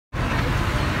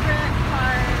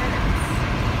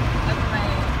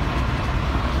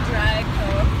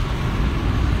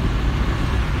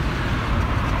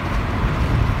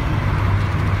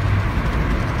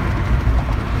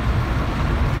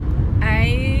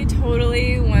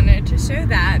show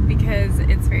that because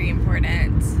it's very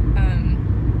important.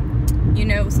 You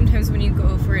know, sometimes when you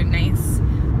go for a nice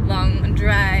long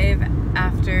drive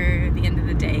after the end of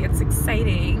the day, it's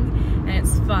exciting and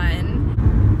it's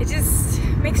fun. It just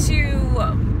makes you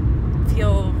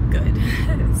feel good.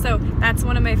 So that's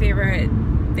one of my favorite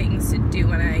things to do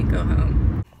when I go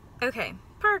home. Okay,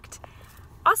 parked.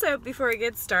 Also, before it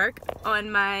gets dark on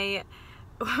my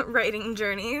writing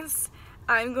journeys,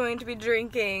 I'm going to be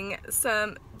drinking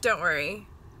some, don't worry,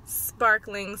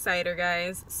 sparkling cider,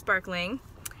 guys, sparkling,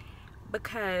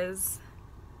 because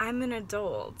I'm an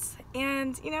adult.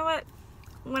 And you know what?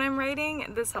 When I'm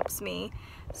writing, this helps me.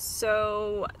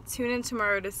 So tune in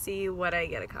tomorrow to see what I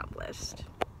get accomplished.